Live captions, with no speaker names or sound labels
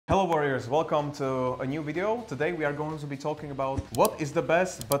Hello warriors, welcome to a new video. Today we are going to be talking about what is the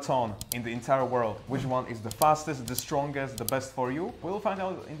best baton in the entire world. Which one is the fastest, the strongest, the best for you? We'll find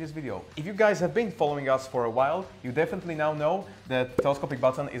out in this video. If you guys have been following us for a while, you definitely now know that telescopic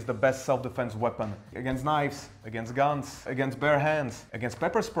baton is the best self-defense weapon against knives, against guns, against bare hands, against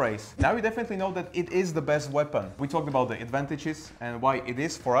pepper sprays. Now you definitely know that it is the best weapon. We talked about the advantages and why it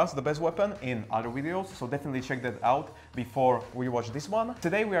is for us the best weapon in other videos, so definitely check that out before we watch this one.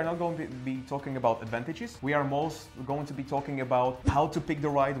 Today we are not going to be talking about advantages. We are most going to be talking about how to pick the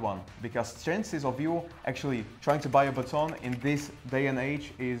right one, because chances of you actually trying to buy a baton in this day and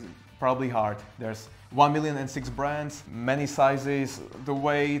age is probably hard. There's 1,006 brands, many sizes, the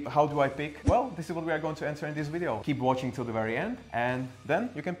weight. How do I pick? Well, this is what we are going to answer in this video. Keep watching till the very end and then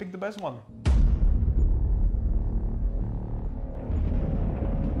you can pick the best one.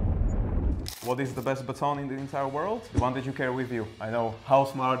 What is the best baton in the entire world? The one that you carry with you. I know, how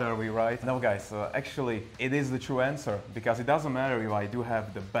smart are we, right? No guys, actually it is the true answer, because it doesn't matter if I do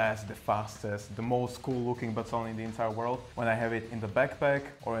have the best, the fastest, the most cool looking baton in the entire world when I have it in the backpack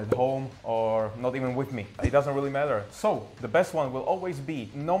or at home or not even with me. It doesn't really matter. So the best one will always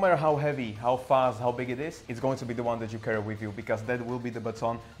be, no matter how heavy, how fast, how big it is, it's going to be the one that you carry with you, because that will be the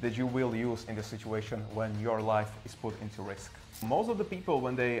baton that you will use in the situation when your life is put into risk. Most of the people,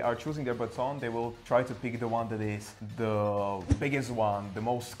 when they are choosing their baton, they will try to pick the one that is the biggest one, the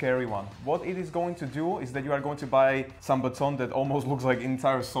most scary one. What it is going to do is that you are going to buy some baton that almost looks like an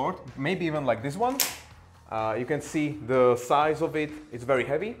entire sword, maybe even like this one. You can see the size of it, it's very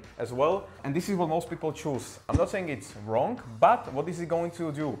heavy as well. And this is what most people choose. I'm not saying it's wrong, but what is it going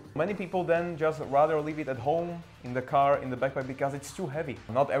to do? Many people then just rather leave it at home, in the car, in the backpack, because it's too heavy.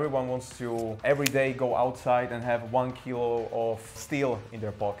 Not everyone wants to every day go outside and have 1 kilo of steel in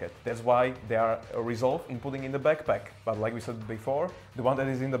their pocket. That's why they are resolved in putting in the backpack. But like we said before, the one that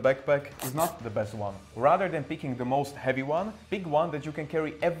is in the backpack is not the best one. Rather than picking the most heavy one, pick one that you can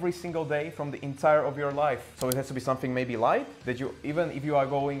carry every single day from the entire of your life. So it has to be something maybe light, that you, even if you are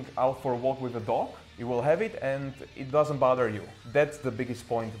going out for a walk with a dog, you will have it and it doesn't bother you. That's the biggest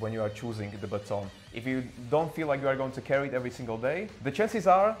point when you are choosing the baton. If you don't feel like you are going to carry it every single day, the chances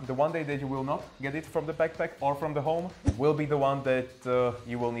are the one day that you will not get it from the backpack or from the home will be the one that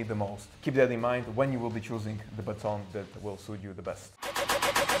you will need the most. Keep that in mind when you will be choosing the baton that will suit you the best.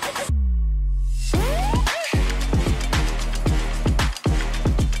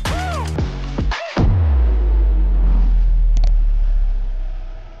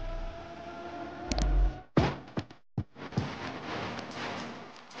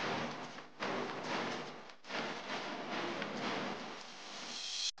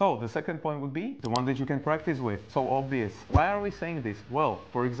 So the second point would be the one that you can practice with. So obvious. Why are we saying this? Well,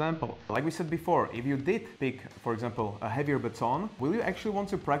 for example, like we said before, if you did pick, for example, a heavier baton, will you actually want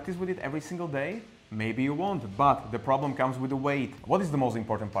to practice with it every single day? Maybe you won't, but the problem comes with the weight. What is the most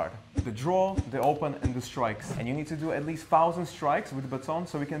important part? The draw, the open and the strikes. And you need to do at least 1,000 strikes with the baton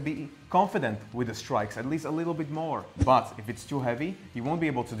so you can be confident with the strikes, at least a little bit more. But if it's too heavy, you won't be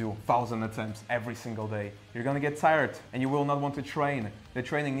able to do 1,000 attempts every single day. You're gonna get tired and you will not want to train. The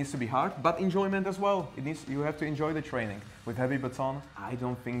training needs to be hard, but enjoyment as well. You have to enjoy the training. With heavy baton, I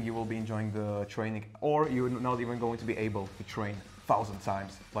don't think you will be enjoying the training, or you're not even going to be able to train 1,000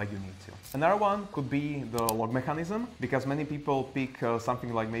 times like you need to. Another one could be the lock mechanism, because many people pick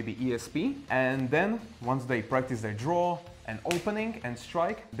something like maybe ESP, and then once they practice their draw and opening and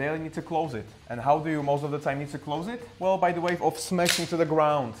strike, they need to close it. And how do you most of the time need to close it? Well, by the way of smashing to the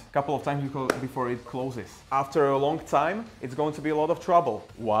ground a couple of times before it closes. After a long time, it's going to be a lot of trouble.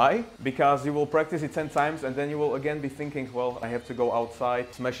 Why? Because you will practice it 10 times and then you will again be thinking, well, I have to go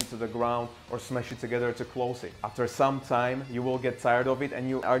outside, smash it to the ground or smash it together to close it. After some time, you will get tired of it and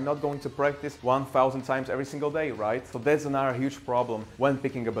you are not going to practice 1,000 times every single day, right? So that's another huge problem when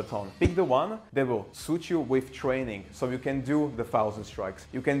picking a baton. Pick the one that will suit you with training, so you can do the 1,000 strikes,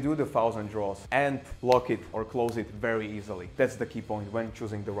 you can do the 1,000 draws and lock it or close it very easily. That's the key point when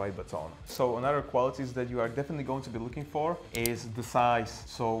choosing the right baton. So another qualities that you are definitely going to be looking for is the size.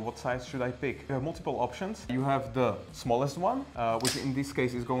 So what size should I pick? You have multiple options. You have the smallest one, which in this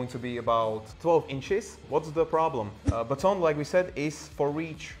case is going to be about 12 inches. What's the problem? Baton, like we said, is for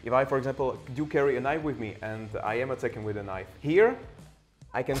reach. If I, for example, do carry a knife with me and I am attacking with a knife, here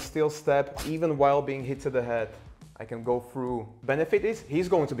I can still stab even while being hit to the head. I can go through. Benefit is he's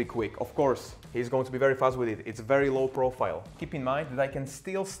going to be quick, of course. He's going to be very fast with it. It's very low profile. Keep in mind that I can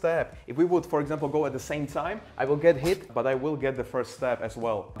still stab. If we would, for example, go at the same time, I will get hit, but I will get the first stab as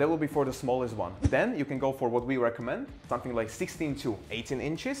well. That will be for the smallest one. Then you can go for what we recommend, something like 16 to 18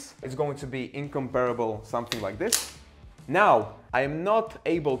 inches. It's going to be incomparable, something like this. Now, I am not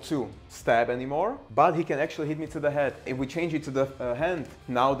able to stab anymore, but he can actually hit me to the head. If we change it to the hand,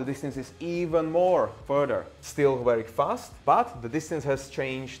 now the distance is even more further. Still very fast, but the distance has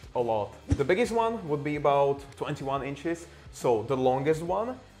changed a lot. The biggest one would be about 21 inches. So the longest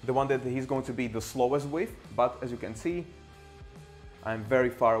one, the one that he's going to be the slowest with, but as you can see, I'm very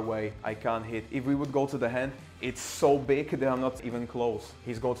far away, I can't hit. If we would go to the hand, it's so big that I'm not even close.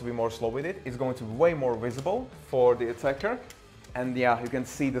 He's going to be more slow with it, it's going to be way more visible for the attacker. And yeah, you can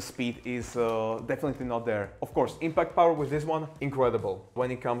see the speed is definitely not there. Of course, impact power with this one, incredible. When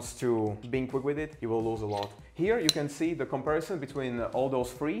it comes to being quick with it, you will lose a lot. Here you can see the comparison between all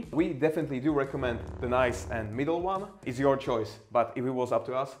those three. We definitely do recommend the nice and middle one. It's your choice, but if it was up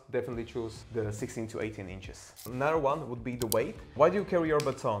to us, definitely choose the 16 to 18 inches. Another one would be the weight. Why do you carry your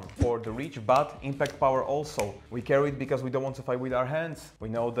baton? For the reach, but impact power also. We carry it because we don't want to fight with our hands. We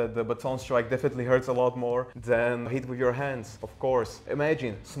know that the baton strike definitely hurts a lot more than hit with your hands. Of course,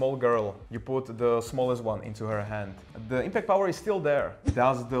 imagine small girl, you put the smallest one into her hand. The impact power is still there.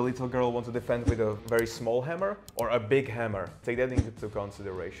 Does the little girl want to defend with a very small hammer or a big hammer? Take that into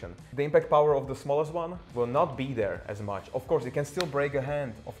consideration. The impact power of the smallest one will not be there as much. Of course, it can still break a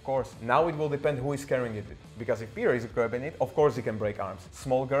hand, of course. Now it will depend who is carrying it, because if Peter is grabbing it, of course it can break arms.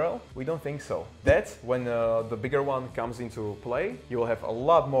 Small girl, we don't think so. That's when the bigger one comes into play. You will have a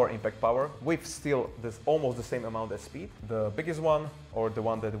lot more impact power with still almost the same amount as speed. The biggest one, or the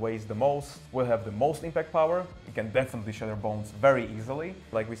one that weighs the most, will have the most impact power. It can definitely shatter bones very easily.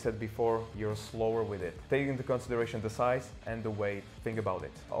 Like we said before, you're slower with it. Take into consideration the size and the weight. Think about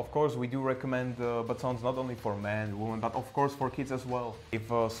it. Of course, we do recommend batons not only for men and women, but of course for kids as well. If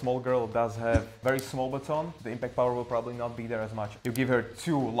a small girl does have very small baton, the impact power will probably not be there as much. You give her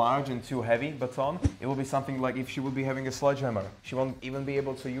too large and too heavy baton, it will be something like if she would be having a sledgehammer. She won't even be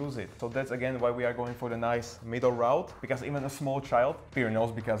able to use it. So that's again why we are going for the nice middle route, because even a small child, Peter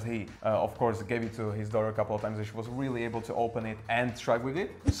knows because he of course gave it to his daughter a couple of times and she was really able to open it and strike with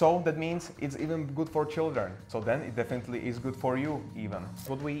it. So that means it's even good for children. So then it definitely is good for you even.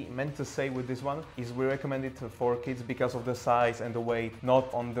 What we meant to say with this one is we recommend it for kids because of the size and the weight,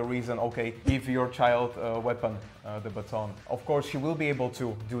 not on the reason, okay, give your child a weapon, the baton. Of course, she will be able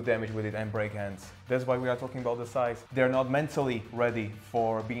to do damage with it and break hands. That's why we are talking about the size. They're not mentally ready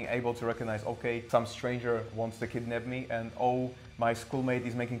for being able to recognize, okay, some stranger wants to kidnap me and oh, my schoolmate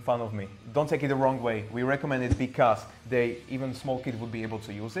is making fun of me. Don't take it the wrong way. We recommend it because even small kids would be able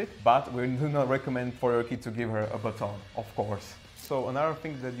to use it, but we do not recommend for your kid to give her a baton, of course. So another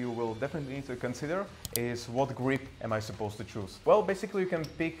thing that you will definitely need to consider is what grip am I supposed to choose? Well, basically you can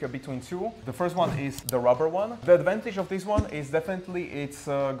pick between two. The first one is the rubber one. The advantage of this one is definitely it's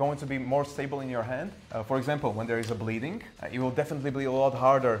going to be more stable in your hand. For example, when there is a bleeding, it will definitely be a lot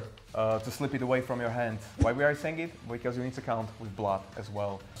harder to slip it away from your hand. Why we are saying it? Because you need to count with blood as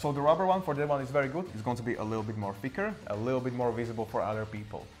well. So the rubber one, for that one, is very good. It's going to be a little bit more thicker, a little bit more visible for other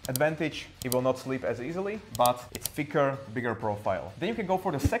people. Advantage, it will not slip as easily, but it's thicker, bigger profile. Then you can go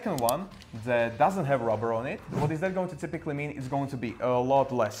for the second one that doesn't have rubber on it. What is that going to typically mean? It's going to be a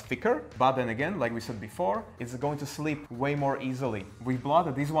lot less thicker, but then again, like we said before, it's going to slip way more easily. With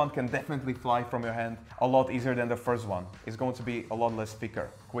blood, this one can definitely fly from your hand a lot easier than the first one. It's going to be a lot less thicker,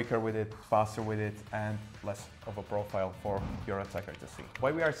 quicker with it, faster with it, and less of a profile for your attacker to see.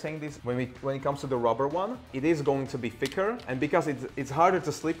 Why we are saying this? When it comes to the rubber one, it is going to be thicker, and because it's harder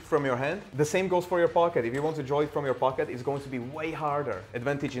to slip from your hand, the same goes for your pocket. If you want to draw it from your pocket, it's going to be way harder.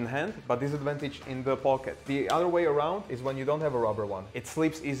 Advantage in hand, but disadvantage in the pocket. The other way around is when you don't have a rubber one. It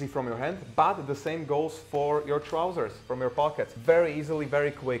slips easy from your hand, but the same goes for your trousers, from your pockets. Very easily,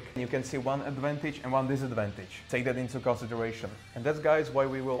 very quick. You can see one advantage and one disadvantage. Take that into consideration. And that's, guys, why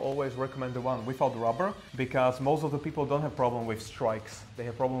we will always recommend the one without rubber, because most of the people don't have problem with strikes. They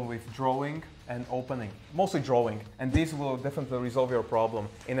have problem with drawing and opening, mostly drawing, and this will definitely resolve your problem.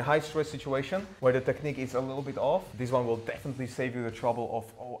 In a high stress situation where the technique is a little bit off, this one will definitely save you the trouble of,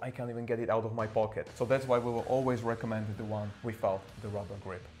 oh, I can't even get it out of my pocket. So that's why we will always recommend the one without the rubber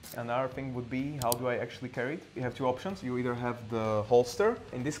grip. Another thing would be, how do I actually carry it? You have two options. You either have the holster.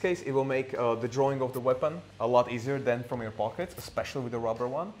 In this case, it will make the drawing of the weapon a lot easier than from your pocket, especially with the rubber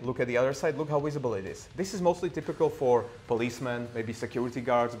one. Look at the other side, look how visible it is. This is mostly typical for policemen, maybe security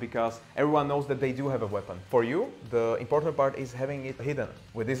guards, because everyone knows that they do have a weapon. For you, the important part is having it hidden.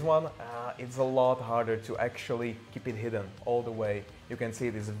 With this one, it's a lot harder to actually keep it hidden all the way. You can see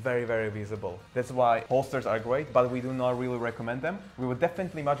it is very, very visible. That's why holsters are great, but we do not really recommend them. We would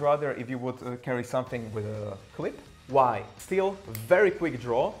definitely much rather if you would carry something with a clip. Why? Still very quick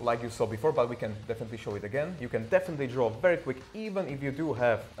draw, like you saw before, but we can definitely show it again. You can definitely draw very quick, even if you do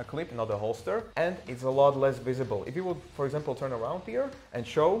have a clip, not a holster, and it's a lot less visible. If you would, for example, turn around here and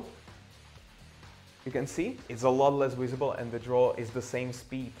show, you can see it's a lot less visible and the draw is the same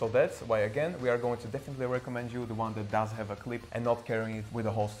speed. So that's why, again, we are going to definitely recommend you the one that does have a clip and not carrying it with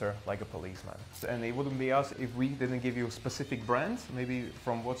a holster like a policeman. And it wouldn't be us if we didn't give you specific brands, maybe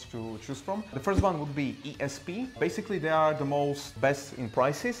from what to choose from. The first one would be ESP. Basically, they are the most best in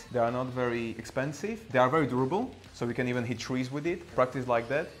prices. They are not very expensive. They are very durable, so we can even hit trees with it, practice like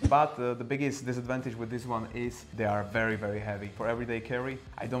that. But the biggest disadvantage with this one is they are very, very heavy. For everyday carry,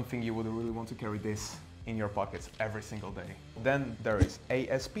 I don't think you would really want to carry this in your pockets every single day. Then there is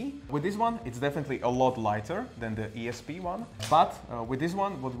ASP. With this one, it's definitely a lot lighter than the ESP one. But with this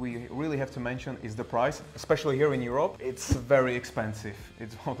one, what we really have to mention is the price. Especially here in Europe, it's very expensive.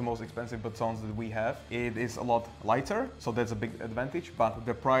 It's one of the most expensive batons that we have. It is a lot lighter, so that's a big advantage, but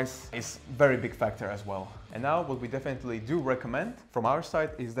the price is very big factor as well. And now what we definitely do recommend from our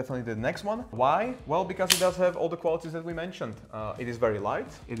side is definitely the next one. Why? Well, because it does have all the qualities that we mentioned. It is very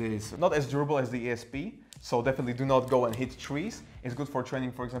light. It is not as durable as the ESP. So definitely do not go and hit trees. It's good for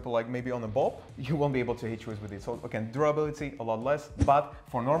training, for example, like maybe on a bob. You won't be able to hit trees with it. So again, durability a lot less, but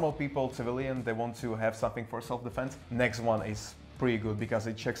for normal people, civilian, they want to have something for self-defense. Next one is pretty good because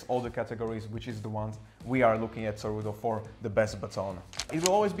it checks all the categories, which is the ones we are looking at SORUDO for the best baton. It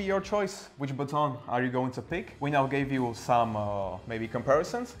will always be your choice which baton are you going to pick. We now gave you some maybe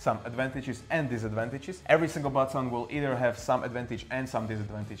comparisons, some advantages and disadvantages. Every single baton will either have some advantage and some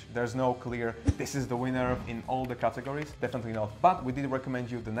disadvantage. There's no clear, this is the winner in all the categories, definitely not. But we did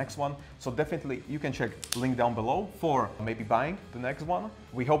recommend you the next one, so definitely you can check link down below for maybe buying the next one.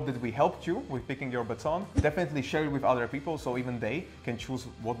 We hope that we helped you with picking your baton. Definitely share it with other people so even they can choose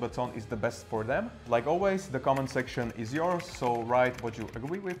what baton is the best for them. Like always, the comment section is yours, so write what you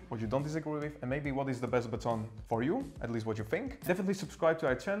agree with, what you don't disagree with, and maybe what is the best baton for you, at least what you think. Definitely subscribe to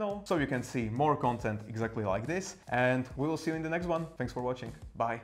our channel so you can see more content exactly like this, and we will see you in the next one. Thanks for watching. Bye.